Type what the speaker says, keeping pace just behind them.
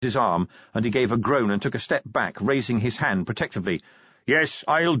his arm, and he gave a groan and took a step back, raising his hand protectively. "Yes,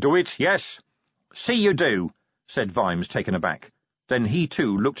 I'll do it, yes." "See you do," said Vimes, taken aback. Then he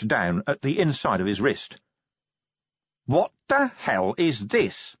too looked down at the inside of his wrist. "What the hell is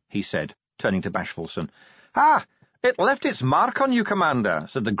this?" he said, turning to Bashfulson. "Ah, it left its mark on you, Commander,"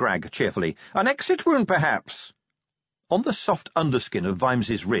 said the Grag cheerfully. "An exit wound, perhaps." On the soft underskin of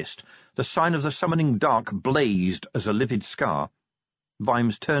Vimes's wrist, the sign of the summoning dark blazed as a livid scar.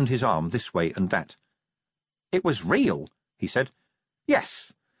 Vimes turned his arm this way and that. "It was real," he said.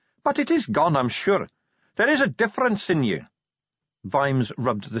 "Yes, but it is gone, I'm sure. There is a difference in you." Vimes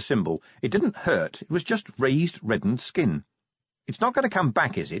rubbed the symbol. It didn't hurt, it was just raised, reddened skin. "It's not going to come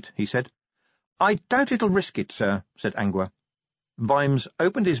back, is it?" he said. "I doubt it'll risk it, sir," said Angua. Vimes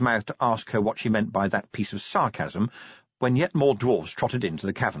opened his mouth to ask her what she meant by that piece of sarcasm, when yet more dwarfs trotted into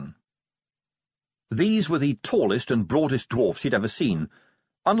the cavern. These were the tallest and broadest dwarfs he'd ever seen.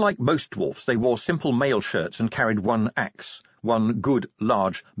 Unlike most dwarfs, they wore simple mail shirts and carried one axe, one good,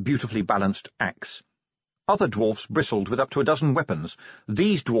 large, beautifully balanced axe. Other dwarfs bristled with up to a dozen weapons.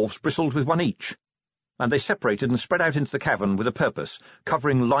 These dwarfs bristled with one each, and they separated and spread out into the cavern with a purpose,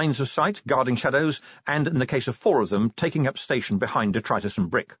 covering lines of sight, guarding shadows, and, in the case of 4 of them, taking up station behind detritus and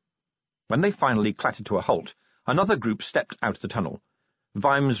brick. When they finally clattered to a halt, another group stepped out of the tunnel.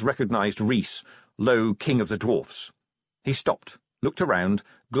 Vimes recognized Rhys, low king of the dwarfs. He stopped, looked around,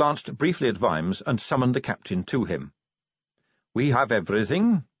 glanced briefly at Vimes, and summoned the captain to him. "We have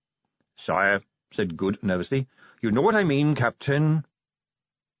everything?" "Sire," said Good nervously. "You know what I mean, Captain."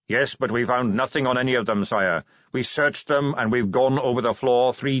 "Yes, but we found nothing on any of them, sire. We searched them, and we've gone over the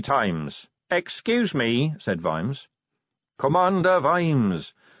floor 3 times. "Excuse me," said Vimes. "Commander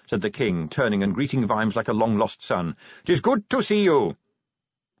Vimes," said the king, turning and greeting Vimes like a long-lost son. "'Tis good to see you."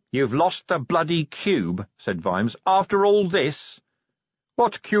 "You've lost the bloody cube," said Vimes, "after all this."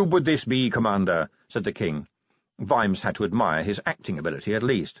 "What cube would this be, Commander?" said the king. Vimes had to admire his acting ability at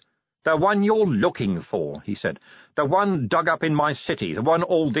least. "The one you're looking for," he said. "The one dug up in my city, the one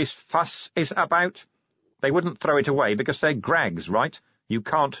all this fuss is about. They wouldn't throw it away because they're Grags, right? You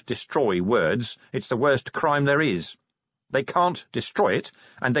can't destroy words. It's the worst crime there is. They can't destroy it,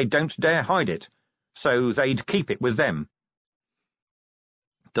 and they don't dare hide it. So they'd keep it with them."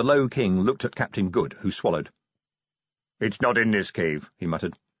 The low king looked at Captain Good, who swallowed. "It's not in this cave," he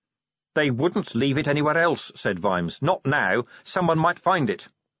muttered. "They wouldn't leave it anywhere else," said Vimes. "Not now. Someone might find it."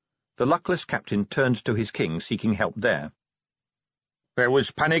 The luckless captain turned to his king, seeking help there. "There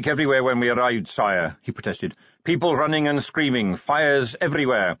was panic everywhere when we arrived, sire," he protested. "People running and screaming, fires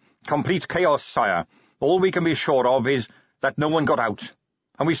everywhere. Complete chaos, sire. All we can be sure of is that no one got out.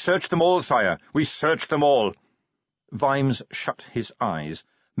 And we searched them all, sire. We searched them all." Vimes shut his eyes.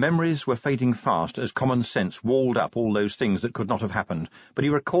 Memories were fading fast as common sense walled up all those things that could not have happened, but he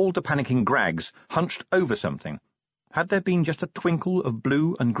recalled the panicking Grags, hunched over something. Had there been just a twinkle of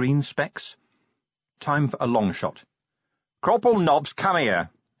blue and green specks? Time for a long shot. "Corporal Nobbs, come here,"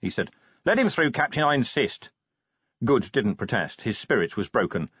 he said. "Let him through, Captain, I insist." Good didn't protest. His spirit was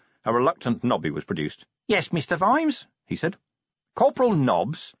broken. A reluctant Nobby was produced. "Yes, Mr. Vimes," he said. "Corporal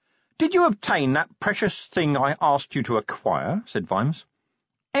Nobbs, did you obtain that precious thing I asked you to acquire?" said Vimes.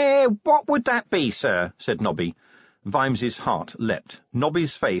 What would that be, sir?" said Nobby. Vimes's heart leapt.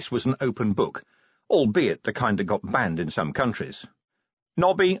 Nobby's face was an open book, albeit the kind that got banned in some countries.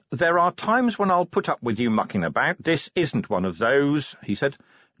 "Nobby, there are times when I'll put up with you mucking about. This isn't one of those," he said.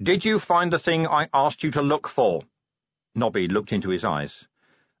 "Did you find the thing I asked you to look for?" Nobby looked into his eyes.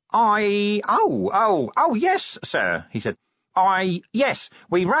 Oh, yes, sir," he said. Yes,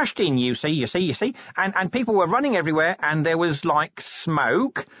 we rushed in, you see, and people were running everywhere, and there was, like,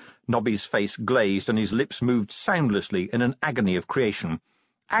 smoke." Nobby's face glazed, and his lips moved soundlessly in an agony of creation.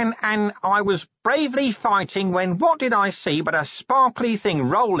 And I was bravely fighting when what did I see but a sparkly thing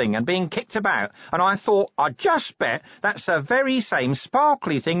rolling and being kicked about, and I thought, I'd just bet that's the very same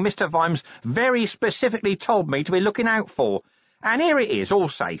sparkly thing Mr. Vimes very specifically told me to be looking out for. And here it is, all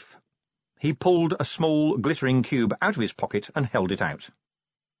safe." He pulled a small, glittering cube out of his pocket and held it out.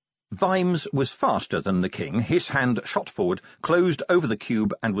 Vimes was faster than the king. His hand shot forward, closed over the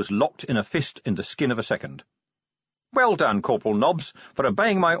cube, and was locked in a fist in the skin of a second. "Well done, Corporal Nobbs, for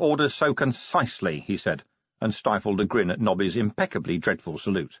obeying my orders so concisely," he said, and stifled a grin at Nobby's impeccably dreadful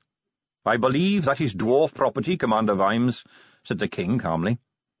salute. "I believe that is dwarf property, Commander Vimes," said the king calmly.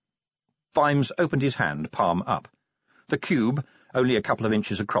 Vimes opened his hand, palm up. The cube, only a couple of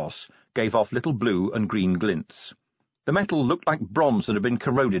inches across, gave off little blue and green glints. The metal looked like bronze that had been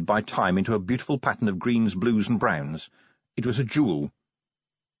corroded by time into a beautiful pattern of greens, blues, and browns. It was a jewel.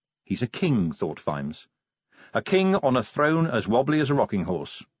 "He's a king," thought Vimes. A king on a throne as wobbly as a rocking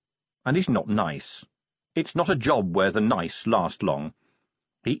horse. and he's not nice. It's not a job where the nice last long.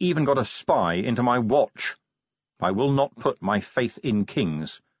 He even got a spy into my watch. I will not put my faith in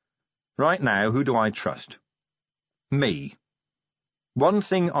kings. Right now, who do I trust? Me. One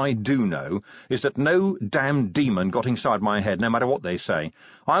thing I do know is that no damn demon got inside my head, no matter what they say.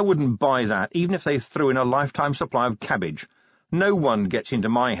 I wouldn't buy that, even if they threw in a lifetime supply of cabbage. No one gets into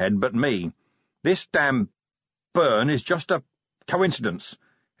my head but me. This damn burn is just a coincidence.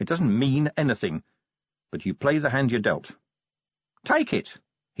 It doesn't mean anything. But you play the hand you're dealt. Take it,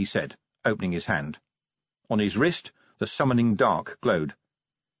 he said, opening his hand. On his wrist, the summoning dark glowed.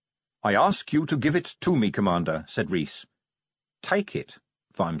 I ask you to give it to me, Commander, said Rhys. Take it,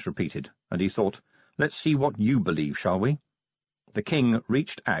 Vimes repeated, and he thought, let's see what you believe, shall we? The king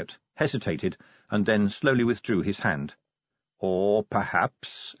reached out, hesitated, and then slowly withdrew his hand. Or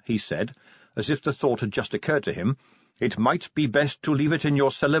perhaps, he said, as if the thought had just occurred to him, it might be best to leave it in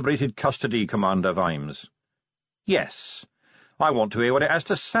your celebrated custody, Commander Vimes. Yes, I want to hear what it has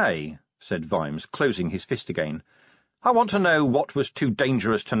to say, said Vimes, closing his fist again. I want to know what was too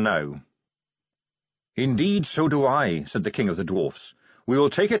dangerous to know. Indeed, so do I, said the king of the dwarfs. We will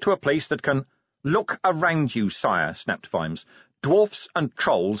take it to a place that can— Look around you, sire, snapped Vimes. Dwarfs and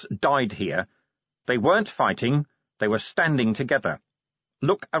trolls died here. They weren't fighting, they were standing together.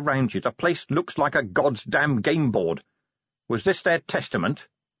 Look around you, the place looks like a god's damn game board. Was this their testament?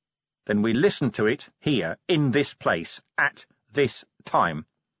 Then we listen to it here, in this place, at this time.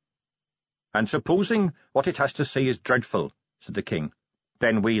 And supposing what it has to say is dreadful, said the king,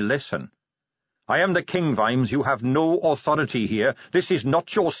 then we listen. I am the king, Vimes. You have no authority here. This is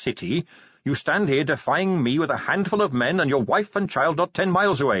not your city. You stand here defying me with a handful of men and your wife and child not 10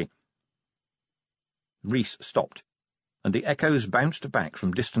 miles away. Rhys stopped, and the echoes bounced back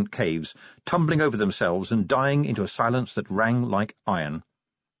from distant caves, tumbling over themselves and dying into a silence that rang like iron.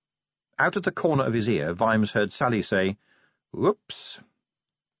 Out of the corner of his ear, Vimes heard Sally say, "Whoops."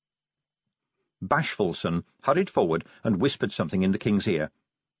 Bashfulson hurried forward and whispered something in the king's ear.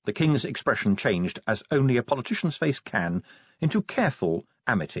 The king's expression changed, as only a politician's face can, into careful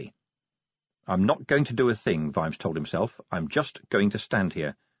amity. I'm not going to do a thing, Vimes told himself. I'm just going to stand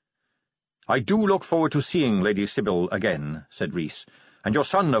here. I do look forward to seeing Lady Sybil again, said Rhys. And your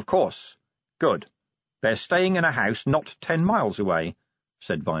son, of course. Good. They're staying in a house not 10 miles away,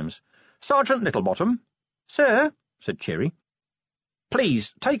 said Vimes. Sergeant Littlebottom. Sir, said Cherry.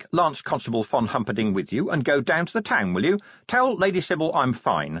 Please, take Lance Constable von Humperdinck with you and go down to the town, will you? Tell Lady Sybil I'm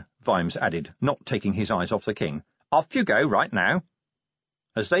fine, Vimes added, not taking his eyes off the king. Off you go right now.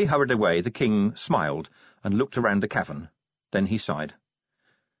 As they hurried away, the king smiled and looked around the cavern. Then he sighed.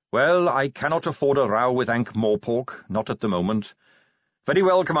 Well, I cannot afford a row with Ankh-Morpork, not at the moment. Very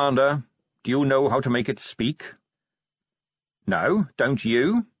well, Commander. Do you know how to make it speak? No, don't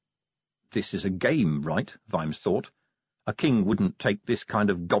you? This is a game, right? Vimes thought. A king wouldn't take this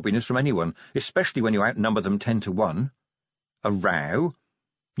kind of gobbiness from anyone, especially when you outnumber them 10 to 1. A row?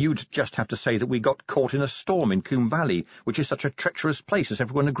 You'd just have to say that we got caught in a storm in Koom Valley, which is such a treacherous place, as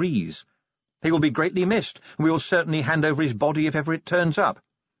everyone agrees. He will be greatly missed, and we will certainly hand over his body if ever it turns up.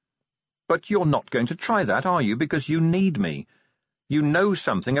 But you're not going to try that, are you, because you need me? You know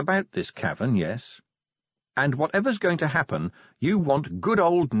something about this cavern, yes? And whatever's going to happen, you want good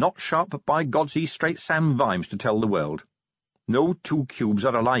old not-sharp by Godsey straight Sam Vimes to tell the world. No two cubes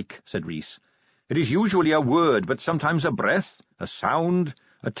are alike, said Rhys. It is usually a word, but sometimes a breath, a sound,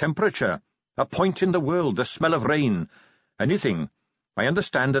 a temperature, a point in the world, the smell of rain, anything. I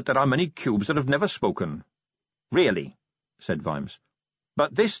understand that there are many cubes that have never spoken. Really, said Vimes.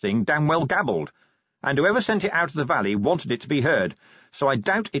 But this thing damn well gabbled, and whoever sent it out of the valley wanted it to be heard, so I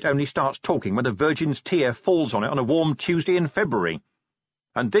doubt it only starts talking when the Virgin's tear falls on it on a warm Tuesday in February.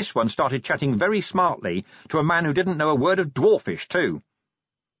 And this one started chatting very smartly to a man who didn't know a word of dwarfish, too.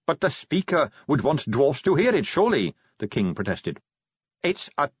 But the speaker would want dwarfs to hear it, surely, the king protested. It's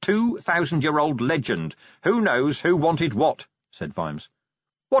a 2,000-year-old legend. Who knows who wanted what, said Vimes.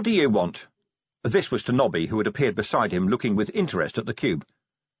 What do you want? This was to Nobby, who had appeared beside him, looking with interest at the cube.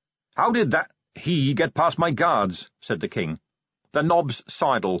 How did that he get past my guards, said the king. The knob's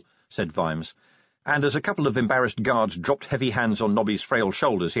sidle, said Vimes. And as a couple of embarrassed guards dropped heavy hands on Nobby's frail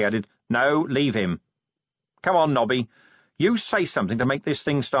shoulders, he added, No, leave him. Come on, Nobby. You say something to make this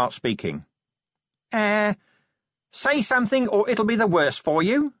thing start speaking. Say something or it'll be the worse for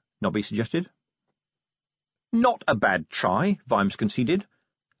you, Nobby suggested. Not a bad try, Vimes conceded.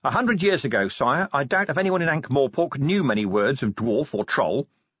 100 years ago, sire, I doubt if anyone in Ankh-Morpork knew many words of dwarf or troll.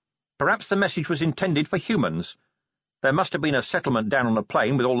 Perhaps the message was intended for humans. There must have been a settlement down on the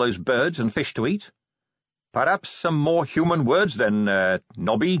plain with all those birds and fish to eat. Perhaps some more human words then,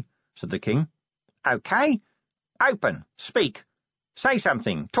 Nobby, said the king. "OK. Open. Speak. Say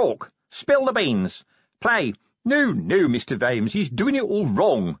something. Talk. Spill the beans. Play." "No, no, Mr. Vimes, he's doing it all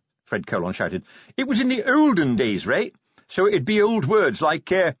wrong," Fred Colon shouted. "It was in the olden days, right? So it'd be old words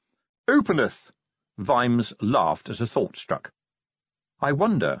like, openeth." Vimes laughed as a thought struck. "I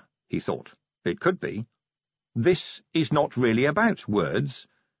wonder," he thought. "It could be. This is not really about words.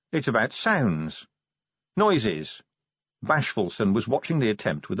 It's about sounds. Noises." Bashfulson was watching the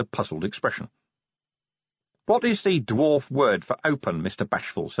attempt with a puzzled expression. "What is the dwarf word for open, Mr.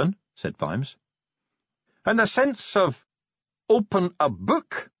 Bashfulson?" said Vimes. "In the sense of open a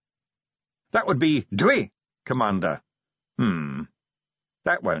book. That would be dwi, Commander."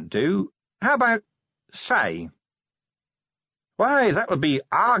 That won't do. How about say?" "Why, that would be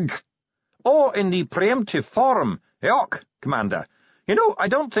ag. Or in the preemptive form, eoc, Commander. You know, I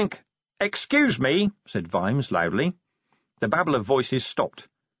don't think—" "Excuse me," said Vimes loudly. The babble of voices stopped.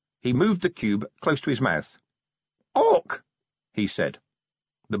 He moved the cube close to his mouth. "Orc," he said.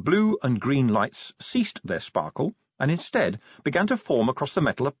 The blue and green lights ceased their sparkle, and instead began to form across the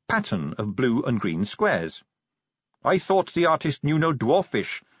metal a pattern of blue and green squares. "I thought the artist knew no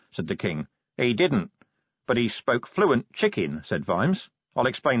dwarfish," said the king. "He didn't, but he spoke fluent chicken," said Vimes. "I'll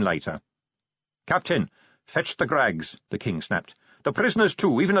explain later." "Captain, fetch the grags," the king snapped. "The prisoners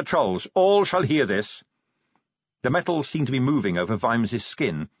too, even the trolls, all shall hear this." The metal seemed to be moving over Vimes's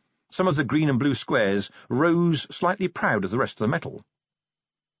skin. Some of the green and blue squares rose slightly proud of the rest of the metal.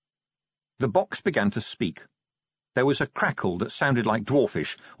 The box began to speak. There was a crackle that sounded like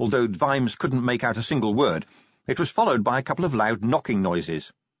dwarfish, although Vimes couldn't make out a single word. It was followed by a couple of loud knocking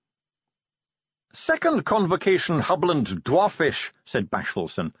noises. "Second convocation hubland dwarfish," said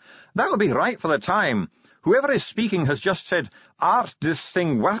Bashfulson. "That will be right for the time. Whoever is speaking has just said, 'Art this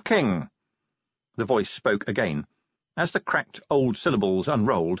thing working?'" The voice spoke again. As the cracked old syllables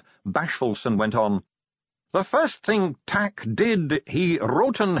unrolled, Bashfulson went on. "The first thing Tack did, he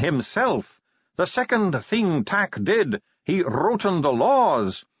wroten himself. The second thing Tack did, he wroten the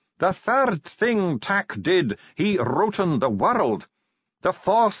laws. The third thing Tack did, he wroten the world. The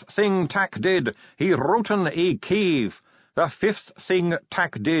fourth thing Tack did, he wroten a cave. The fifth thing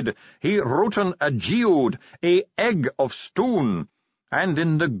Tack did, he wroten a geode, a egg of stone. And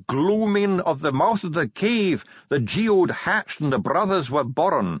in the gloaming of the mouth of the cave, the geode hatched and the brothers were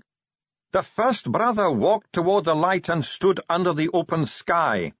born. The first brother walked toward the light and stood under the open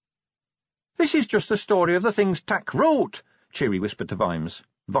sky." "This is just the story of the things Tack wrote," Cheery whispered to Vimes.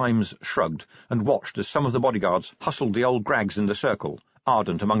 Vimes shrugged and watched as some of the bodyguards hustled the old grags in the circle,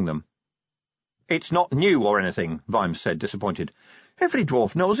 Ardent among them. "It's not new or anything," Vimes said, disappointed. "Every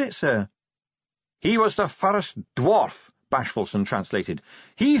dwarf knows it, sir." "He was the first dwarf," Bashfulson translated.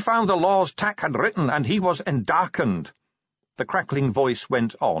 "He found the laws Tack had written, and he was endarkened." The crackling voice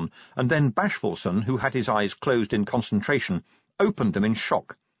went on, and then Bashfulson, who had his eyes closed in concentration, opened them in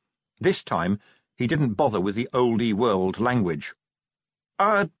shock. This time he didn't bother with the oldie world language.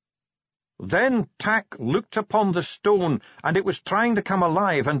 Then Tack looked upon the stone, and it was trying to come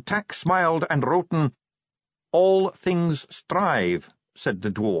alive, and Tack smiled and wrote, 'All things strive,' said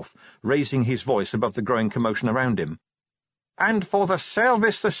the dwarf, raising his voice above the growing commotion around him. 'And for the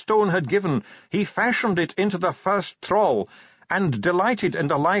service the stone had given, he fashioned it into the first troll, and delighted in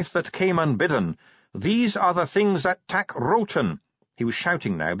the life that came unbidden. These are the things that Tack wroten.'" He was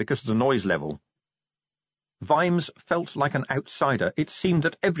shouting now because of the noise level. Vimes felt like an outsider. It seemed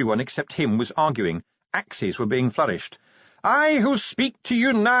that everyone except him was arguing. Axes were being flourished. "I who speak to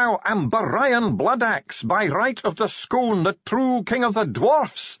you now am Brian Bloodaxe, by right of the Scone, the true king of the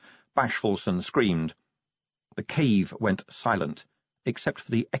dwarfs," Bashfulson screamed. The cave went silent, except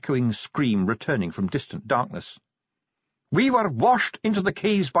for the echoing scream returning from distant darkness. "We were washed into the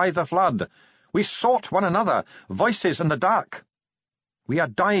caves by the flood. We sought one another, voices in the dark. We are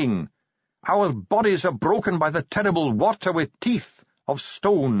dying. Our bodies are broken by the terrible water with teeth of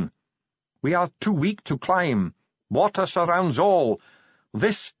stone. We are too weak to climb. Water surrounds all.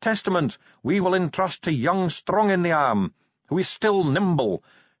 This testament we will entrust to young Strong in the Arm, who is still nimble,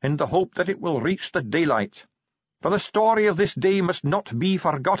 in the hope that it will reach the daylight. For the story of this day must not be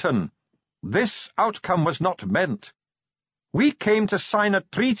forgotten. This outcome was not meant. We came to sign a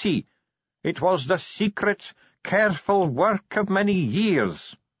treaty. It was the secret, careful work of many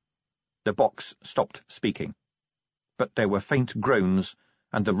years." The box stopped speaking, but there were faint groans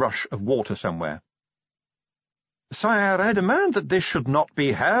and the rush of water somewhere. "Sire, I demand that this should not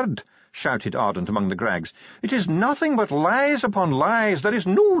be heard," shouted Ardent among the grags. "It is nothing but lies upon lies. There is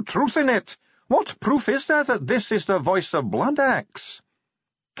no truth in it. What proof is there that this is the voice of Bloodaxe?"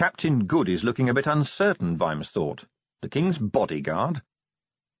 "Captain Good is looking a bit uncertain," Vimes thought. "The king's bodyguard?"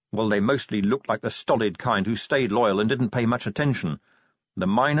 Well, they mostly looked like the stolid kind who stayed loyal and didn't pay much attention. The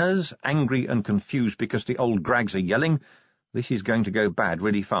miners, angry and confused because the old grags are yelling. This is going to go bad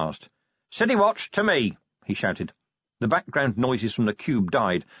really fast. "City watch, to me!" he shouted. The background noises from the cube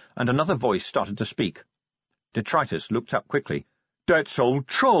died, and another voice started to speak. Detritus looked up quickly. "That's old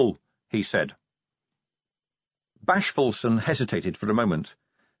Troll," he said. Bashfulson hesitated for a moment.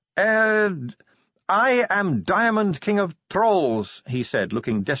 "I am Diamond King of Trolls," he said,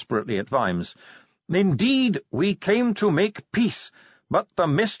 looking desperately at Vimes. "Indeed, we came to make peace, but the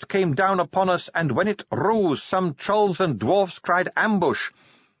mist came down upon us, and when it rose, some trolls and dwarfs cried ambush.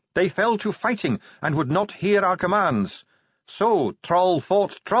 They fell to fighting, and would not hear our commands. So troll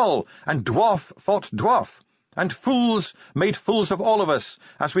fought troll, and dwarf fought dwarf, and fools made fools of all of us,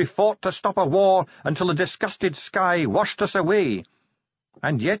 as we fought to stop a war until a disgusted sky washed us away.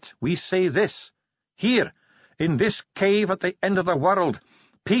 And yet we say this. Here, in this cave at the end of the world,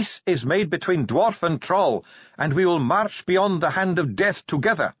 peace is made between dwarf and troll, and we will march beyond the hand of death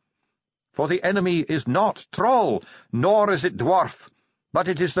together. For the enemy is not troll, nor is it dwarf, but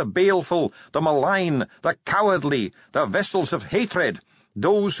it is the baleful, the malign, the cowardly, the vessels of hatred,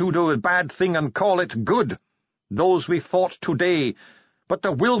 those who do a bad thing and call it good. Those we fought today, but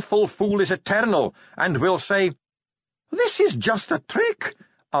the willful fool is eternal, and will say—" "This is just a trick,"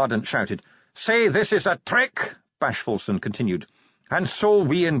 Ardent shouted. "Say this is a trick," Bashfulson continued, "and so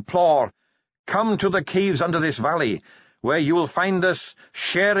we implore, come to the caves under this valley, where you will find us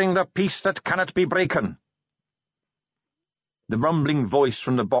sharing the peace that cannot be broken." The rumbling voice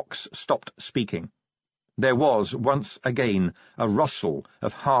from the box stopped speaking. There was, once again, a rustle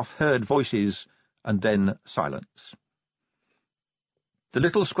of half-heard voices, and then silence. The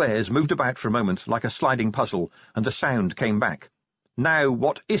little squares moved about for a moment like a sliding puzzle, and the sound came back. Now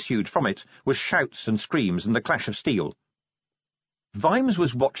what issued from it was shouts and screams and the clash of steel. Vimes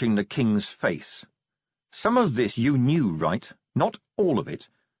was watching the king's face. Some of this you knew, right? Not all of it,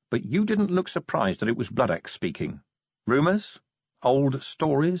 but you didn't look surprised that it was Bloodaxe speaking. Rumours? Old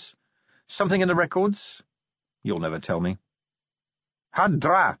stories? Something in the records? You'll never tell me.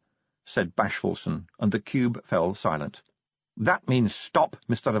 "Hadra," said Bashfulson, and the cube fell silent. "That means stop,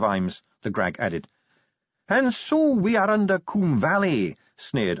 Mr. Vimes," the Grag added. "And so we are under Koom Valley,"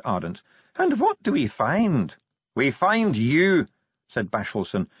 sneered Ardent. "And what do we find?" "We find you," said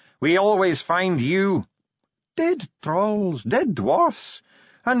Bashfulson. "We always find you." "Dead trolls, dead dwarfs,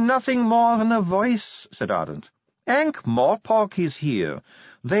 and nothing more than a voice," said Ardent. "Ankh-Morpork is here.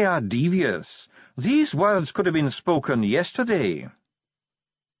 They are devious. These words could have been spoken yesterday."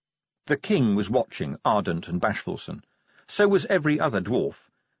 The king was watching Ardent and Bashfulson. So was every other dwarf.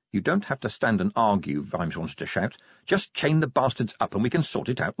 "You don't have to stand and argue," Vimes wanted to shout. "Just chain the bastards up and we can sort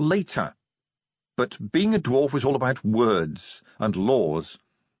it out later." But being a dwarf was all about words and laws.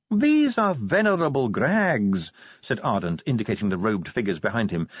 "These are venerable Grags," said Ardent, indicating the robed figures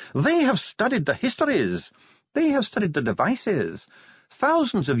behind him. "They have studied the histories. They have studied the devices.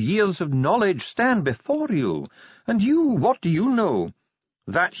 Thousands of years of knowledge stand before you. And you, what do you know?"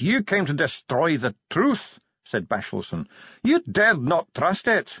 "That you came to destroy the truth," said Bashfulson. "You dared not trust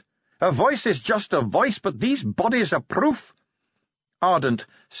it. A voice is just a voice, but these bodies are proof." Ardent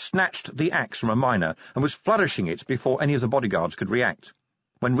snatched the axe from a miner and was flourishing it before any of the bodyguards could react.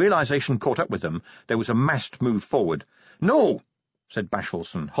 When realization caught up with them, there was a massed move forward. "No," said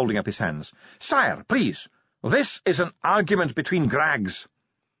Bashfulson, holding up his hands. "Sire, please. This is an argument between Grags."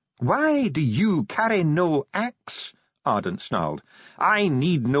 "Why do you carry no axe?" Ardent snarled. "I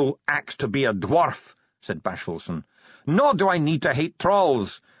need no axe to be a dwarf," said Bashfulson. "Nor do I need to hate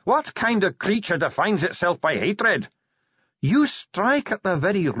trolls. What kind of creature defines itself by hatred?" "You strike at the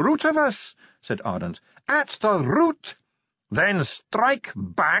very root of us," said Ardent. "At the root." "Then strike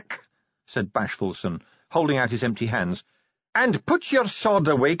back," said Bashfulson, holding out his empty hands. "And put your sword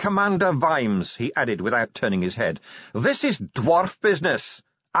away, Commander Vimes," he added without turning his head. "This is dwarf business.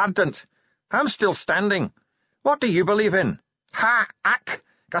 Ardent, I'm still standing. What do you believe in? Ha-ak,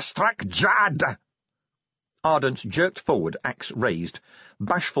 gastrak jad." Ardent jerked forward, axe raised.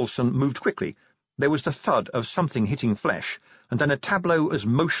 Bashfulson moved quickly. There was the thud of something hitting flesh, and then a tableau as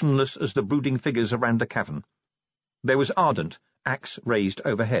motionless as the brooding figures around the cavern. There was Ardent, axe raised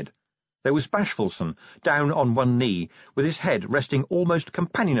overhead. There was Bashfulson, down on one knee, with his head resting almost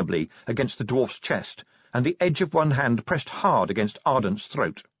companionably against the dwarf's chest, and the edge of one hand pressed hard against Ardent's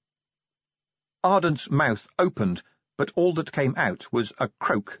throat. Ardent's mouth opened, but all that came out was a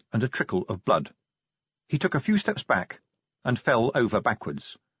croak and a trickle of blood. He took a few steps back and fell over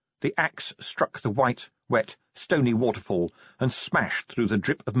backwards. The axe struck the white, wet, stony waterfall and smashed through the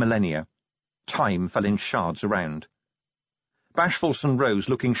drip of millennia. Time fell in shards around. Bashfulson rose,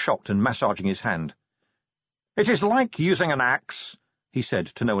 looking shocked and massaging his hand. "It is like using an axe," he said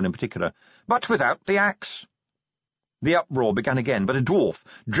to no one in particular, "but without the axe." The uproar began again, but a dwarf,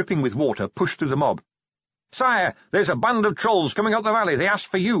 dripping with water, pushed through the mob. "Sire, there's a band of trolls coming up the valley. They asked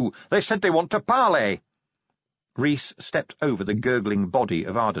for you. They said they want to parley." Rhys stepped over the gurgling body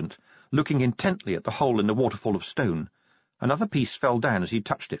of Ardent, looking intently at the hole in the waterfall of stone. Another piece fell down as he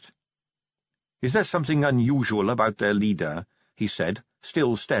touched it. "Is there something unusual about their leader?" he said,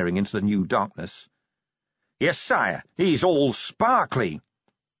 still staring into the new darkness. "Yes, sire, he's all sparkly."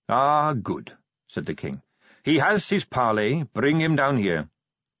 "Ah, good," said the king. "He has his parley. Bring him down here."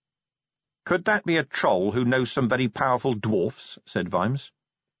 "Could that be a troll who knows some very powerful dwarfs?" said Vimes.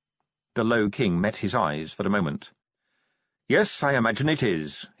 The low king met his eyes for a moment. "Yes, I imagine it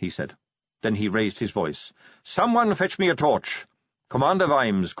is," he said. Then he raised his voice. "Someone fetch me a torch. Commander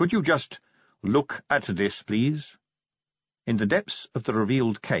Vimes, could you just look at this, please?" In the depths of the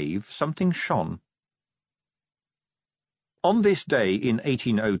revealed cave, something shone. On this day in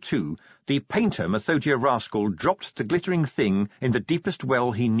 1802, the painter Methodia Rascal dropped the glittering thing in the deepest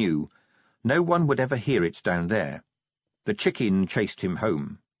well he knew. No one would ever hear it down there. The chicken chased him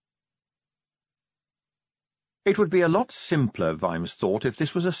home. It would be a lot simpler, Vimes thought, if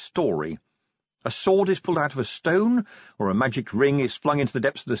this was a story. A sword is pulled out of a stone, or a magic ring is flung into the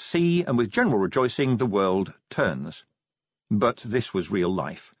depths of the sea, and with general rejoicing the world turns. But this was real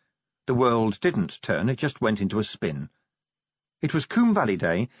life. The world didn't turn, it just went into a spin. It was Koom Valley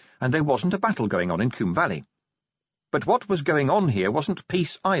Day, and there wasn't a battle going on in Koom Valley. But what was going on here wasn't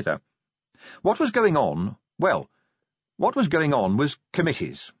peace either. What was going on? Well, what was going on was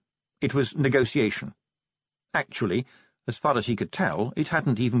committees. It was negotiation. Actually, as far as he could tell, it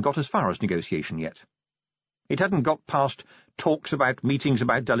hadn't even got as far as negotiation yet. It hadn't got past talks about meetings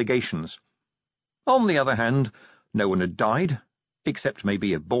about delegations. On the other hand, no one had died, except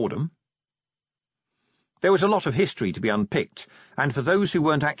maybe of boredom. There was a lot of history to be unpicked, and for those who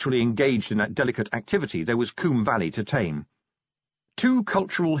weren't actually engaged in that delicate activity, there was Koom Valley to tame. 2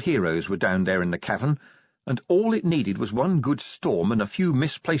 cultural heroes were down there in the cavern, and all it needed was one good storm and a few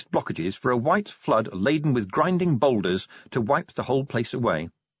misplaced blockages for a white flood laden with grinding boulders to wipe the whole place away.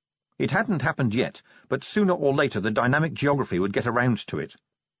 It hadn't happened yet, but sooner or later the dynamic geography would get around to it.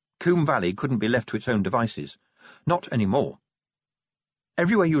 Koom Valley couldn't be left to its own devices. Not anymore.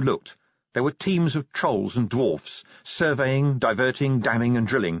 Everywhere you looked, there were teams of trolls and dwarfs, surveying, diverting, damming and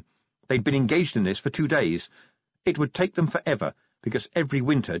drilling. They'd been engaged in this for 2 days. It would take them forever, because every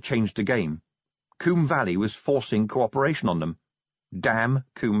winter changed the game. Koom Valley was forcing cooperation on them. Damn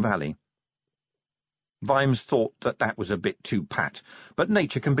Koom Valley. Vimes thought that was a bit too pat, but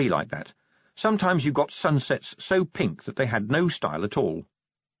nature can be like that. Sometimes you got sunsets so pink that they had no style at all.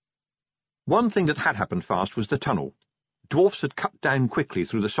 One thing that had happened fast was the tunnel. Dwarfs had cut down quickly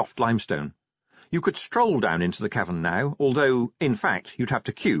through the soft limestone. You could stroll down into the cavern now, although, in fact, you'd have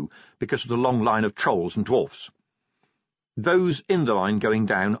to queue because of the long line of trolls and dwarfs. Those in the line going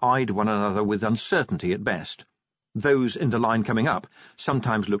down eyed one another with uncertainty at best. Those in the line coming up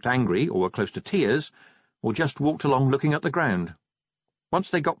sometimes looked angry or were close to tears, or just walked along looking at the ground. Once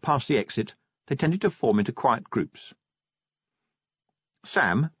they got past the exit, they tended to form into quiet groups.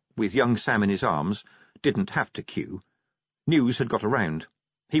 Sam, with young Sam in his arms, didn't have to queue. News had got around.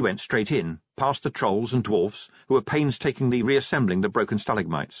 He went straight in, past the trolls and dwarfs, who were painstakingly reassembling the broken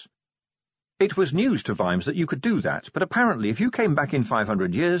stalagmites. It was news to Vimes that you could do that, but apparently if you came back in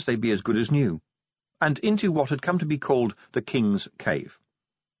 500 years, they'd be as good as new. And into what had come to be called the King's Cave.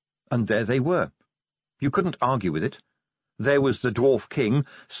 And there they were. You couldn't argue with it. There was the Dwarf King,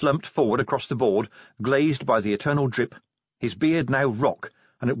 slumped forward across the board, glazed by the eternal drip, his beard now rock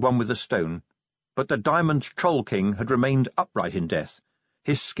and at one with the stone. But the Diamond Troll King had remained upright in death,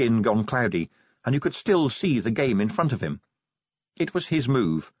 his skin gone cloudy, and you could still see the game in front of him. It was his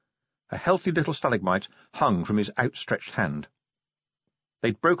move. A healthy little stalagmite hung from his outstretched hand.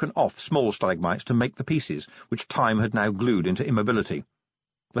 They'd broken off small stalagmites to make the pieces, which time had now glued into immobility.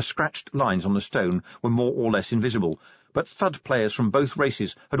 The scratched lines on the stone were more or less invisible, but Thud players from both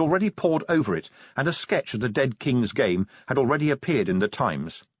races had already pored over it, and a sketch of the dead king's game had already appeared in the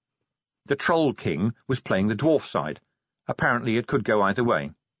Times. The Troll King was playing the dwarf side. Apparently it could go either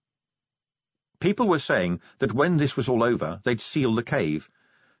way. People were saying that when this was all over, they'd seal the cave.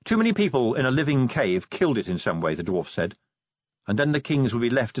 Too many people in a living cave killed it in some way, the dwarf said. And then the kings would be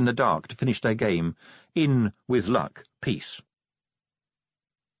left in the dark to finish their game. In, with luck, peace.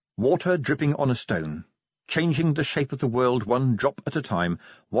 Water dripping on a stone, changing the shape of the world one drop at a time,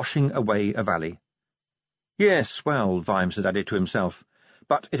 washing away a valley. Yes, well, Vimes had added to himself,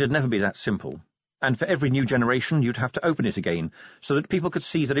 but it'd never be that simple. and for every new generation you'd have to open it again, so that people could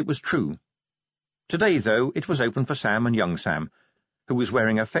see that it was true. Today, though, it was open for Sam and young Sam, who was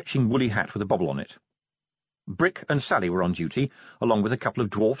wearing a fetching woolly hat with a bobble on it. Brick and Sally were on duty, along with a couple of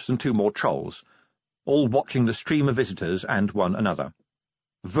dwarfs and 2 more trolls, all watching the stream of visitors and one another.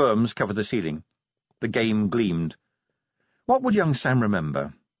 Worms covered the ceiling. The game gleamed. What would young Sam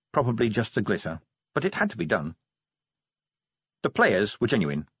remember? Probably just the glitter, but it had to be done. The players were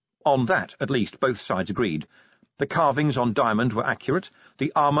genuine. On that, at least, both sides agreed. The carvings on diamond were accurate,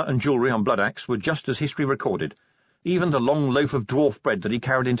 the armour and jewellery on Bloodaxe were just as history recorded. Even the long loaf of dwarf bread that he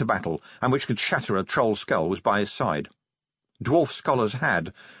carried into battle, and which could shatter a troll skull, was by his side. Dwarf scholars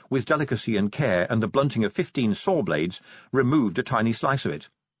had, with delicacy and care and the blunting of 15 saw blades, removed a tiny slice of it.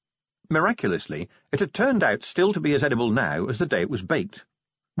 Miraculously, it had turned out still to be as edible now as the day it was baked,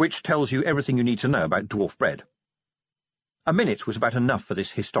 which tells you everything you need to know about dwarf bread. A minute was about enough for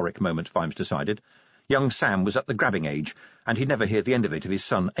this historic moment, Vimes decided. Young Sam was at the grabbing age, and he'd never hear the end of it if his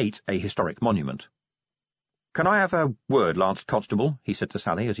son ate a historic monument. "Can I have a word, Lance Constable?" he said to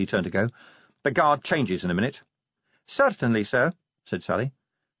Sally as he turned to go. "The guard changes in a minute." "Certainly, sir," said Sally.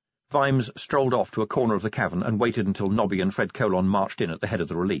 Vimes strolled off to a corner of the cavern and waited until Nobby and Fred Colon marched in at the head of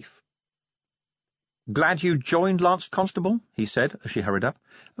the relief. "Glad you joined, Lance Constable?" he said as she hurried up.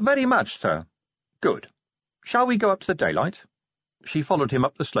 "Very much, sir." "Good. Shall we go up to the daylight?" She followed him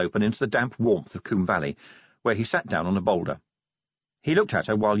up the slope and into the damp warmth of Koom Valley, where he sat down on a boulder. He looked at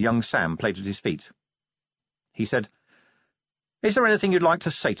her while young Sam played at his feet. He said, "Is there anything you'd like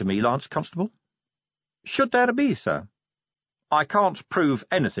to say to me, Lance Constable?" "Should there be, sir?" "I can't prove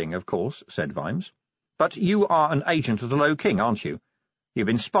anything, of course," said Vimes. "But you are an agent of the Low King, aren't you? You've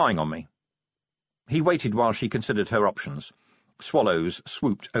been spying on me." He waited while she considered her options. Swallows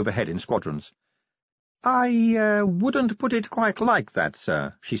swooped overhead in squadrons. "I wouldn't put it quite like that,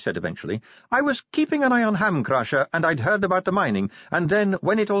 sir," she said eventually. "I was keeping an eye on Hamcrusher, and I'd heard about the mining, and then,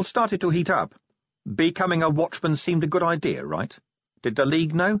 when it all started to heat up, becoming a watchman seemed a good idea, right? Did the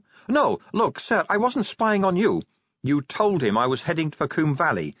League know?" "No, look, sir, I wasn't spying on you. You told him I was heading for Koom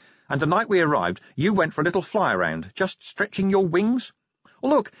Valley, and the night we arrived, you went for a little fly-around, just stretching your wings."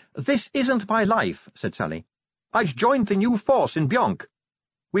 "Look, this isn't my life," said Sally. "I'd joined the new force in Bjonk.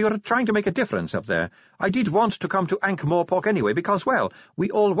 We were trying to make a difference up there. I did want to come to Ankh-Morpork anyway, because, well, we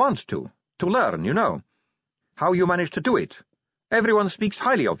all want to learn, you know. How you managed to do it. Everyone speaks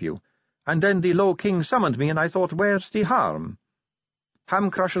highly of you. And then the Low King summoned me, and I thought, where's the harm?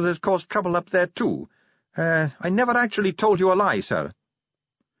 Hamcrusher has caused trouble up there, too. I never actually told you a lie, sir."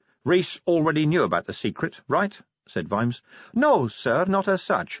 "Reese already knew about the secret, right?" said Vimes. "No, sir, not as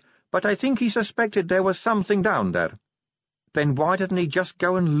such, but I think he suspected there was something down there." "Then why didn't he just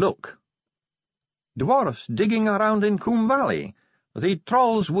go and look?" "Dwarfs digging around in Koom Valley. The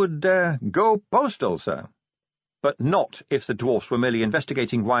trolls would, go postal, sir." "But not if the dwarfs were merely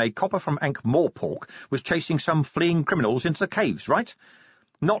investigating why a copper from Ankh-Morpork was chasing some fleeing criminals into the caves, right?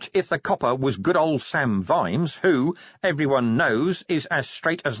 Not if the copper was good old Sam Vimes, who, everyone knows, is as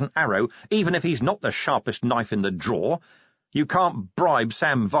straight as an arrow, even if he's not the sharpest knife in the drawer. You can't bribe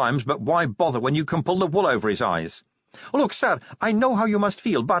Sam Vimes, but why bother when you can pull the wool over his eyes?" "Look, sir, I know how you must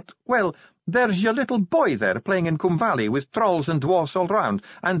feel, but, well, there's your little boy there playing in Koom Valley with trolls and dwarfs all round,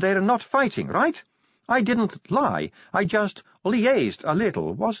 and they're not fighting, right? I didn't lie. I just liaised a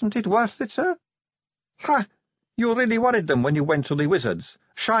little. Wasn't it worth it, sir?" "Ha! You really worried them when you went to the wizards.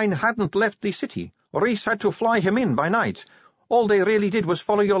 Shine hadn't left the city. Reese had to fly him in by night. All they really did was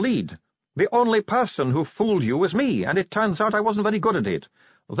follow your lead. The only person who fooled you was me, and it turns out I wasn't very good at it.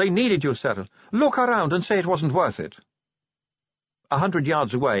 They needed you, sir. Look around and say it wasn't worth it." 100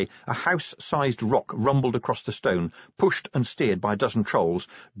 yards away, a house-sized rock rumbled across the stone, pushed and steered by a dozen trolls,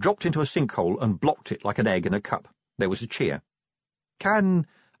 dropped into a sinkhole and blocked it like an egg in a cup. There was a cheer. "Can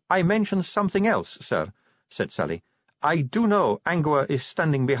I mention something else, sir?" said Sally. "I do know Angua is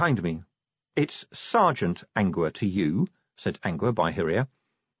standing behind me." "It's Sergeant Angua to you," said Angua by her ear.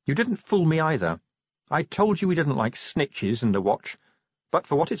 "You didn't fool me either. I told you we didn't like snitches in the watch. But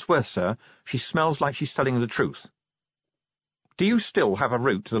for what it's worth, sir, she smells like she's telling the truth." "Do you still have a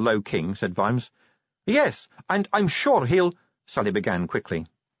route to the Low King?" said Vimes. "Yes, and I'm sure he'll—" Sally began quickly.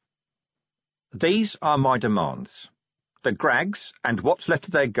 "These are my demands. The Grags and what's left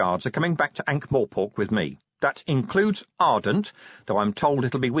of their guards are coming back to Ankh-Morpork with me. That includes Ardent, though I'm told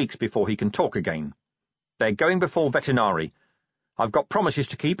it'll be weeks before he can talk again. They're going before Veterinary. I've got promises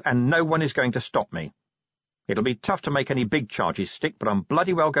to keep, and no one is going to stop me. It'll be tough to make any big charges stick, but I'm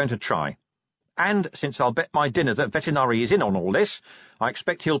bloody well going to try. And since I'll bet my dinner that Veterinary is in on all this, I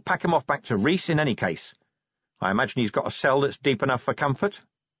expect he'll pack him off back to Reese in any case. I imagine he's got a cell that's deep enough for comfort."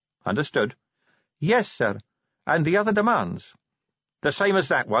 "Understood." Yes, sir. And the other demands? The same as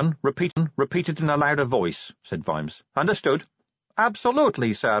that one, repeated in a louder voice, said Vimes. Understood?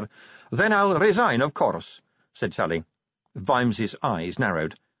 Absolutely, sir. Then I'll resign, of course, said Sally. Vimes's eyes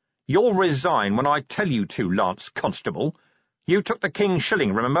narrowed. You'll resign when I tell you to, Lance Constable. You took the king's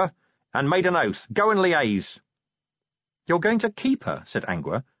shilling, remember, and made an oath. Go and liaise. You're going to keep her, said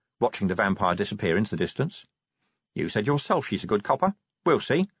Angua, watching the vampire disappear into the distance. You said yourself she's a good copper. We'll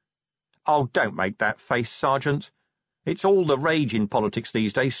see. Oh, don't make that face, Sergeant. It's all the rage in politics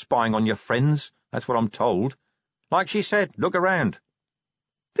these days, spying on your friends. That's what I'm told. Like she said, look around.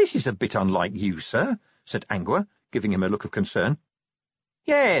 This is a bit unlike you, sir, said Angua, giving him a look of concern.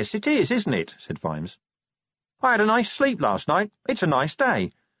 Yes, it is, isn't it, said Vimes. I had a nice sleep last night. It's a nice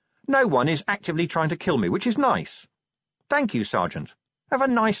day. No one is actively trying to kill me, which is nice. Thank you, Sergeant. Have a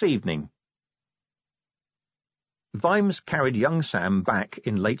nice evening. Vimes carried young Sam back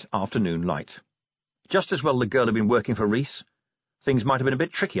in late afternoon light. Just as well the girl had been working for Reese. Things might have been a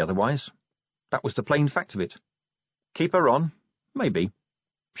bit tricky otherwise. That was the plain fact of it. Keep her on? Maybe.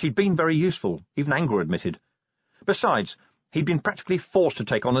 She'd been very useful, even Angua admitted. Besides, he'd been practically forced to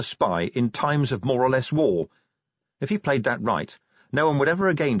take on a spy in times of more or less war. If he played that right, no one would ever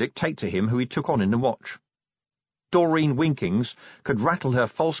again dictate to him who he took on in the watch. Doreen Winkings could rattle her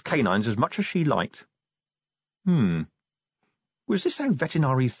false canines as much as she liked. Was this how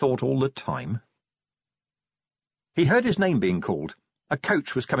Vetinari thought all the time? He heard his name being called. A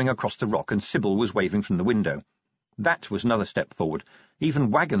coach was coming across the rock, and Sybil was waving from the window. That was another step forward.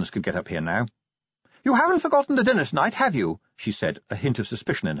 Even wagons could get up here now. "You haven't forgotten the dinner tonight, have you?" she said, a hint of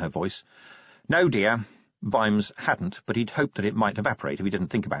suspicion in her voice. "No, dear." Vimes hadn't, but he'd hoped that it might evaporate if he didn't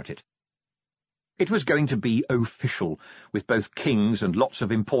think about it. It was going to be official, with both kings and lots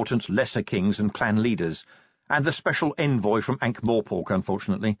of important lesser kings and clan leaders, and the special envoy from Ankh-Morpork,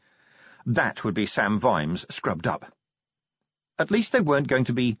 unfortunately. That would be Sam Vimes, scrubbed up. At least they weren't going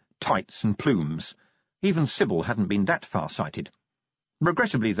to be tights and plumes. Even Sybil hadn't been that far-sighted.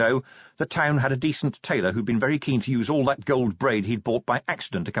 Regrettably, though, the town had a decent tailor who'd been very keen to use all that gold braid he'd bought by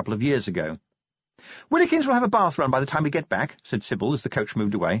accident a couple of years ago. "Willikins will have a bath run by the time we get back," said Sybil as the coach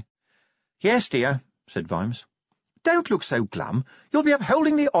moved away. "Yes, dear," said Vimes. "Don't look so glum. You'll be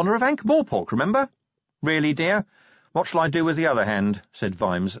upholding the honour of Ankh-Morpork, remember?" "Really, dear? What shall I do with the other hand?" said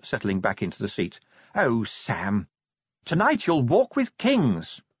Vimes, settling back into the seat. "Oh, Sam. Tonight you'll walk with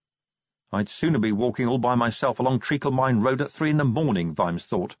kings." I'd sooner be walking all by myself along Treacle Mine Road at 3 a.m, Vimes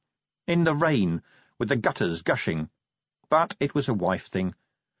thought. In the rain, with the gutters gushing. But it was a wife thing.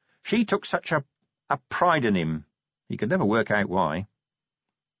 She took such a pride in him. He could never work out why.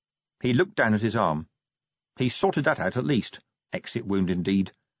 He looked down at his arm. He sorted that out at least. Exit wound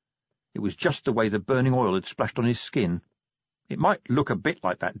indeed. It was just the way the burning oil had splashed on his skin. It might look a bit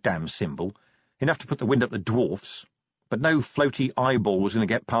like that damn symbol, enough to put the wind up the dwarfs, but no floaty eyeball was going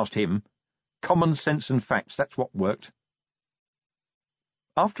to get past him. Common sense and facts, that's what worked.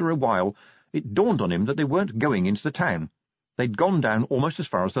 After a while, it dawned on him that they weren't going into the town. They'd gone down almost as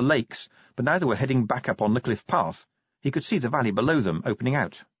far as the lakes, but now they were heading back up on the cliff path. He could see the valley below them opening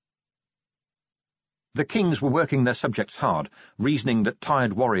out. The kings were working their subjects hard, reasoning that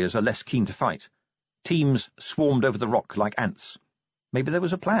tired warriors are less keen to fight. Teams swarmed over the rock like ants. Maybe there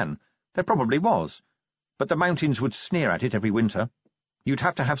was a plan. There probably was. But the mountains would sneer at it every winter. You'd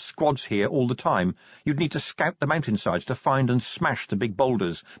have to have squads here all the time. You'd need to scout the mountainsides to find and smash the big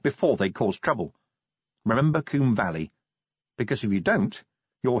boulders before they caused trouble. Remember Koom Valley. Because if you don't,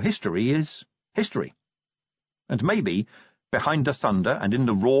 your history is history. And maybe, behind the thunder and in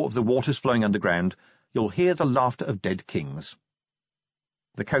the roar of the waters flowing underground, you'll hear the laughter of dead kings.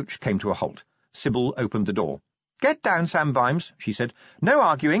 The coach came to a halt. Sybil opened the door. "Get down, Sam Vimes," she said. "No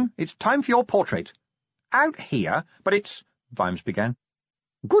arguing. It's time for your portrait." "Out here? But it's—" Vimes began.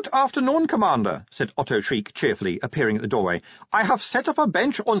 "Good afternoon, Commander," said Otto Shriek cheerfully, appearing at the doorway. "I have set up a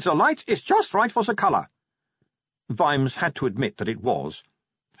bench, and the light is just right for the colour." Vimes had to admit that it was.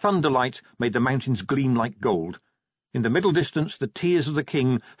 Thunderlight made the mountains gleam like gold. In the middle distance the tears of the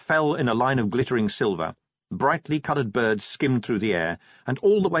king fell in a line of glittering silver. Brightly coloured birds skimmed through the air, and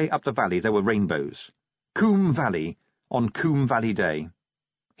all the way up the valley there were rainbows. Koom Valley, on Koom Valley Day.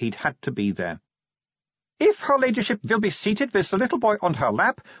 He'd had to be there. "If her ladyship will be seated with the little boy on her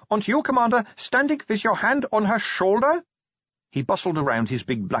lap, and you, Commander, standing with your hand on her shoulder—" He bustled around his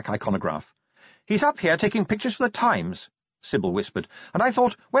big black iconograph. "He's up here taking pictures for the Times," Sybil whispered, "and I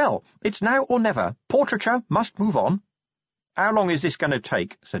thought, well, it's now or never. Portraiture must move on." "How long is this going to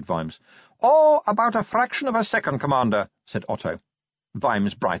take?" said Vimes. "Oh, about a fraction of a second, Commander," said Otto.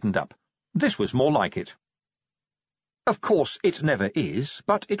 Vimes brightened up. This was more like it. Of course, it never is,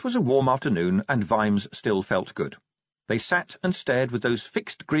 but it was a warm afternoon, and Vimes still felt good. They sat and stared with those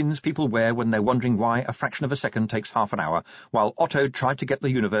fixed grins people wear when they're wondering why a fraction of a second takes half an hour, while Otto tried to get the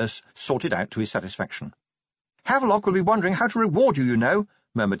universe sorted out to his satisfaction. "Havelock will be wondering how to reward you, you know,"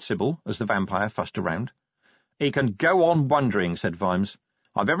 murmured Sybil, as the vampire fussed around. "He can go on wondering," said Vimes.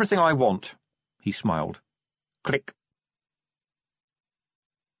 "I've everything I want." He smiled. Click.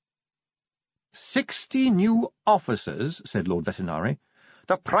 60 new officers, said Lord Vetinari.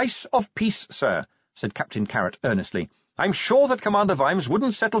 "The price of peace, sir," said Captain Carrot earnestly. "I'm sure that Commander Vimes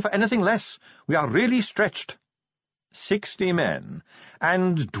wouldn't settle for anything less. We are really stretched." 60 men,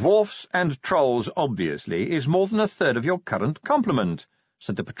 and dwarfs and trolls, obviously, is more than a third of your current complement,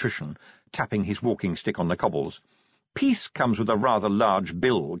 said the patrician, tapping his walking stick on the cobbles. "Peace comes with a rather large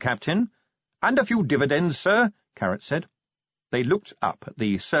bill, Captain." "And a few dividends, sir," Carrot said. They looked up at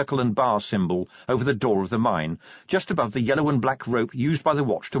the circle and bar symbol over the door of the mine, just above the yellow and black rope used by the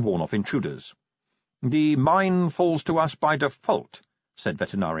watch to warn off intruders. "The mine falls to us by default," said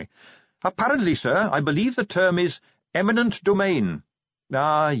Vetinari. "Apparently, sir, I believe the term is eminent domain."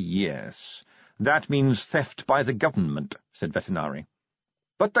 "Ah, yes. That means theft by the government," said Vetinari.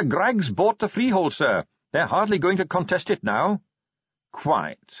 "But the Grags bought the freehold, sir. They're hardly going to contest it now."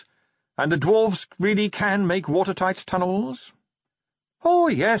 "Quite. And the dwarves really can make watertight tunnels?" "Oh,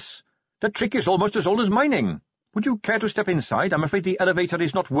 yes. The trick is almost as old as mining. Would you care to step inside? I'm afraid the elevator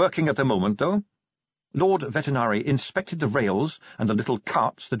is not working at the moment, though." Lord Vetinari inspected the rails and the little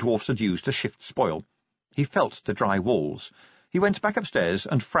carts the dwarfs had used to shift spoil. He felt the dry walls. He went back upstairs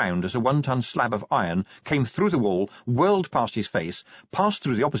and frowned as a 1-ton slab of iron came through the wall, whirled past his face, passed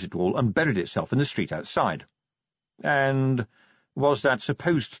through the opposite wall, and buried itself in the street outside. "And was that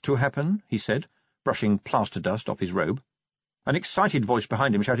supposed to happen?" he said, brushing plaster dust off his robe. An excited voice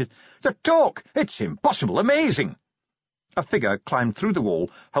behind him shouted, "The talk! It's impossible! Amazing!" A figure climbed through the wall,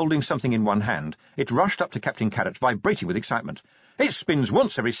 holding something in one hand. It rushed up to Captain Carrot, vibrating with excitement. "It spins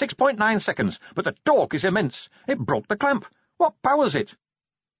once every 6.9 seconds, but the torque is immense. It broke the clamp. What powers it?"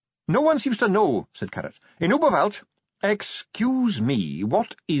 "No one seems to know," said Carrot. "In Uberwald—" "Excuse me,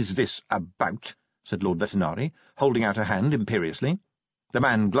 what is this about?" said Lord Vetinari, holding out a hand imperiously. The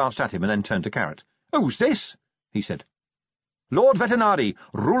man glanced at him and then turned to Carrot. "Who's this?" he said. "Lord Vetinari,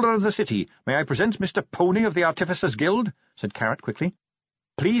 ruler of the city, may I present Mr. Pony of the Artificers' Guild?" said Carrot quickly.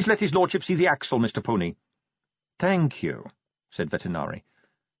 "Please let his lordship see the axle, Mr. Pony." "Thank you," said Vetinari.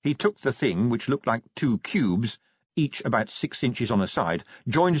 He took the thing, which looked like 2 cubes, each about 6 inches on a side,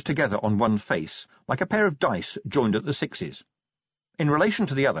 joined together on one face, like a pair of dice joined at the sixes. In relation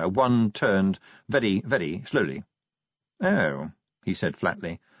to the other, one turned very, very slowly. "Oh," he said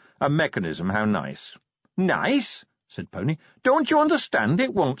flatly. "A mechanism, how nice." "Nice?" said Pony. "Don't you understand?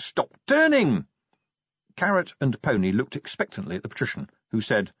 It won't stop turning." Carrot and Pony looked expectantly at the patrician, who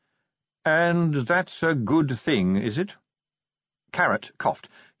said, "And that's a good thing, is it?" Carrot coughed.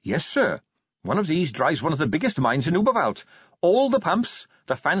 "Yes, sir. One of these drives one of the biggest mines in Uberwald. All the pumps,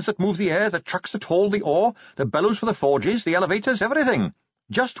 the fans that move the air, the trucks that haul the ore, the bellows for the forges, the elevators, everything.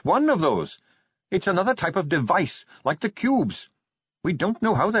 Just one of those. It's another type of device, like the cubes. We don't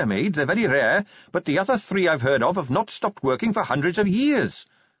know how they're made, they're very rare, but the other 3 I've heard of have not stopped working for hundreds of years.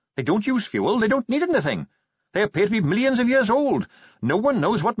 They don't use fuel, they don't need anything. They appear to be millions of years old. No one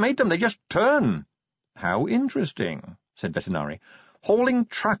knows what made them, they just turn." "How interesting," said Vetinari. "Hauling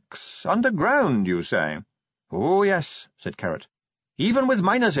trucks underground, you say?" "Oh, yes," said Carrot. "Even with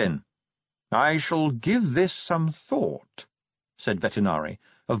miners in." "I shall give this some thought," said Vetinari,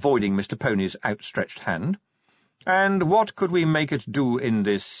 avoiding Mr. Pony's outstretched hand. "And what could we make it do in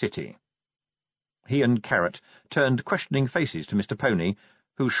this city?" He and Carrot turned questioning faces to Mr. Pony,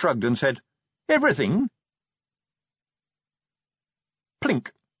 who shrugged and said, "Everything."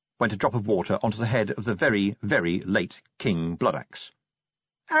 Plink went a drop of water onto the head of the very, very late King Bloodaxe.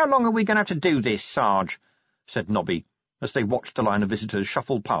 "How long are we going to have to do this, Sarge?" said Nobby, as they watched the line of visitors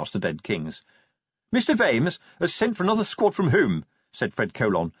shuffle past the dead kings. "Mr. Vimes has sent for another squad from whom?" said Fred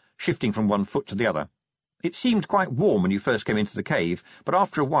Colon, shifting from one foot to the other. It seemed quite warm when you first came into the cave, but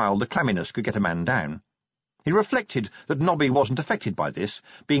after a while the clamminess could get a man down. He reflected that Nobby wasn't affected by this,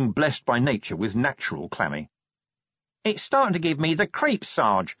 being blessed by nature with natural clammy. "It's starting to give me the creeps,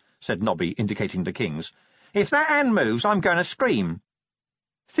 Sarge," said Nobby, indicating the kings. "If that hand moves, I'm going to scream."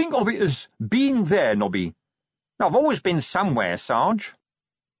 "Think of it as being there, Nobby." "I've always been somewhere, Sarge."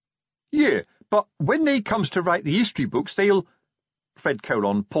 "Yeah, but when they comes to write the history books, they'll—" Fred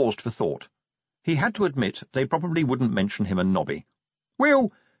Colon paused for thought. He had to admit they probably wouldn't mention him and Nobby.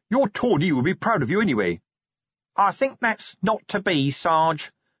 "Well, your Tawny will be proud of you anyway." "I think that's not to be,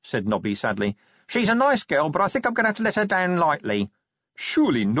 Sarge," said Nobby sadly. She's a nice girl, but I think I'm going to have to let her down lightly.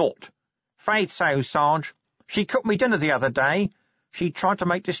 Surely not. Afraid so, Sarge. She cooked me dinner the other day. She tried to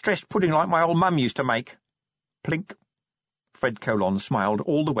make distressed pudding like my old mum used to make. Plink. Fred Colon smiled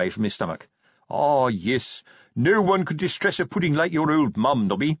all the way from his stomach. Ah, yes, no one could distress a pudding like your old mum,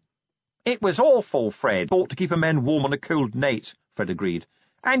 Nobby. It was awful, Fred. Thought to keep a man warm on a cold night, Fred agreed.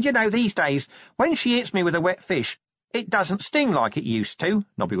 And you know, these days, when she hits me with a wet fish, it doesn't sting like it used to,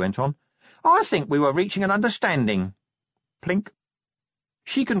 Nobby went on. I think we were reaching an understanding. Plink.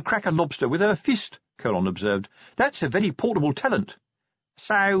 She can crack a lobster with her fist, Colon observed. That's a very portable talent.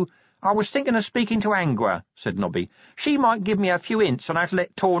 So, I was thinking of speaking to Angua, said Nobby. She might give me a few hints on how to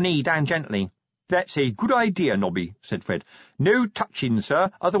let Tawny down gently. That's a good idea, Nobby, said Fred. No touching, sir,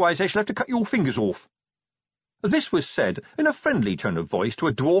 otherwise I shall have to cut your fingers off. This was said in a friendly tone of voice to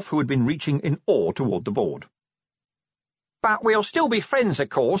a dwarf who had been reaching in awe toward the board. But we'll still be friends, of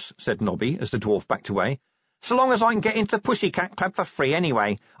course, said Nobby as the dwarf backed away. So long as I can get into the Pussycat Club for free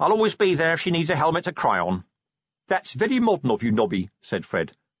anyway. I'll always be there if she needs a helmet to cry on. That's very modern of you, Nobby, said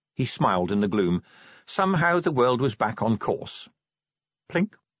Fred. He smiled in the gloom. Somehow the world was back on course.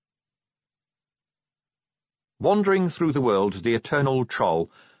 Plink. Wandering through the world, the eternal troll,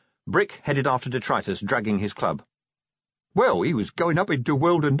 Brick headed after detritus, dragging his club. Well, he was going up into the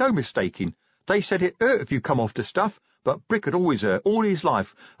world and no mistaking. They said it hurt if you come off the stuff, but Brick had always hurt all his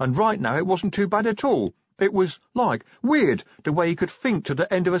life, and right now it wasn't too bad at all. It was, weird, the way he could think to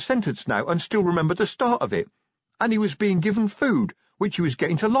the end of a sentence now and still remember the start of it. And he was being given food, which he was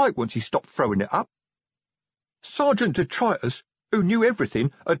getting to like once he stopped throwing it up. Sergeant Detritus, who knew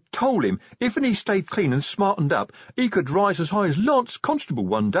everything, had told him if he stayed clean and smartened up, he could rise as high as Lance Constable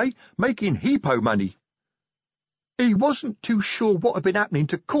one day, making heapo money. He wasn't too sure what had been happening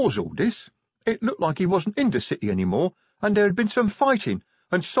to cause all this. It looked like he wasn't in the city anymore, and there had been some fighting,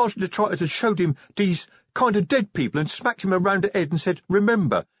 and Sergeant Detritus had showed him these kind of dead people and smacked him around the head and said,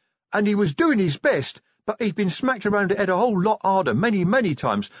 remember, and he was doing his best, but he'd been smacked around the head a whole lot harder many, many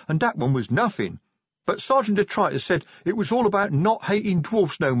times, and that one was nothing. But Sergeant Detritus said it was all about not hating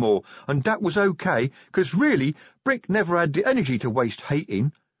dwarfs no more, and that was okay, 'cause really, Brick never had the energy to waste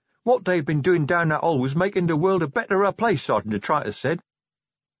hating. What they'd been doing down that hole was making the world a better place, Sergeant Detritus said.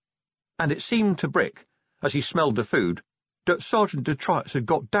 And it seemed to Brick, as he smelled the food, that Sergeant Detritus had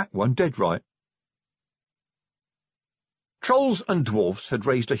got that one dead right. Trolls and dwarfs had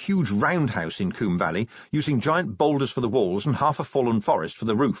raised a huge roundhouse in Koom Valley, using giant boulders for the walls and half a fallen forest for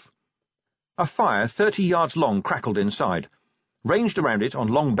the roof. A fire 30 yards long crackled inside. Ranged around it on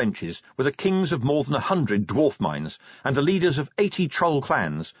long benches were the kings of more than 100 dwarf mines, and the leaders of 80 troll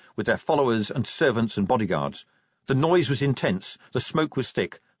clans, with their followers and servants and bodyguards. The noise was intense, the smoke was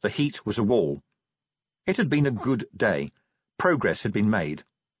thick, the heat was a wall. It had been a good day. Progress had been made.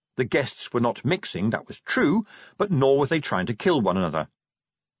 The guests were not mixing, that was true, but nor were they trying to kill one another.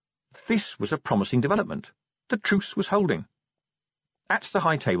 This was a promising development. The truce was holding. At the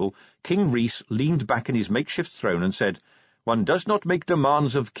high table, King Rhys leaned back in his makeshift throne and said, One does not make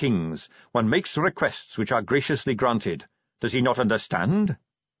demands of kings. One makes requests which are graciously granted. Does he not understand?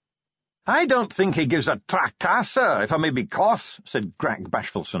 I don't think he gives a tracas, sir, if I may be coarse, said Grag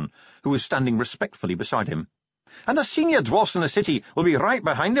Bashfulson, who was standing respectfully beside him. And the senior dwarfs in the city will be right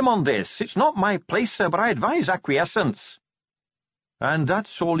behind him on this. It's not my place, sir, but I advise acquiescence. And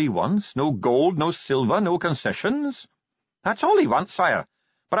that's all he wants? No gold, no silver, no concessions? That's all he wants, sire.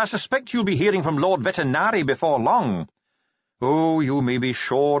 But I suspect you'll be hearing from Lord Veterinary before long. Oh, you may be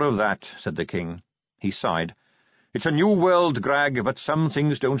sure of that, said the king. He sighed. It's a new world, Grag, but some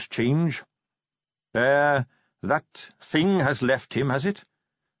things don't change. That thing has left him, has it?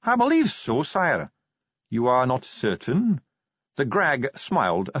 I believe so, sire. You are not certain? The Grag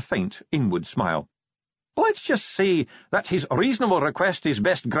smiled a faint inward smile. Let's just say that his reasonable request is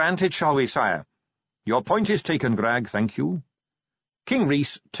best granted, shall we, sire? Your point is taken, Grag, thank you. King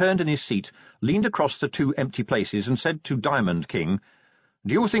Rhys turned in his seat, leaned across the 2 empty places, and said to Diamond King,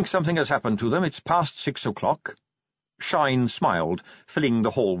 Do you think something has happened to them? It's past 6 o'clock. Shine smiled, filling the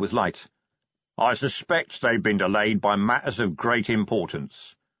hall with light. I suspect they've been delayed by matters of great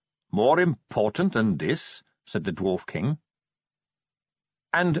importance. More important than this, said the Dwarf King.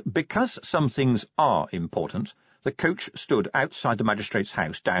 And because some things are important, the coach stood outside the magistrate's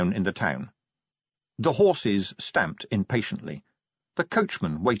house down in the town. The horses stamped impatiently. The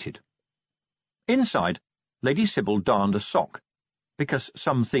coachman waited. Inside, Lady Sybil darned a sock, because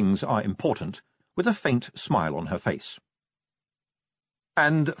some things are important, with a faint smile on her face.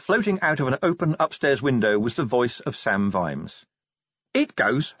 And floating out of an open upstairs window was the voice of Sam Vimes. It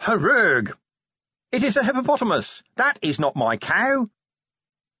goes herrg. It is a hippopotamus. That is not my cow.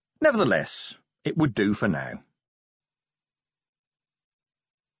 Nevertheless, It would do for now.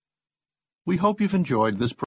 We hope you've enjoyed this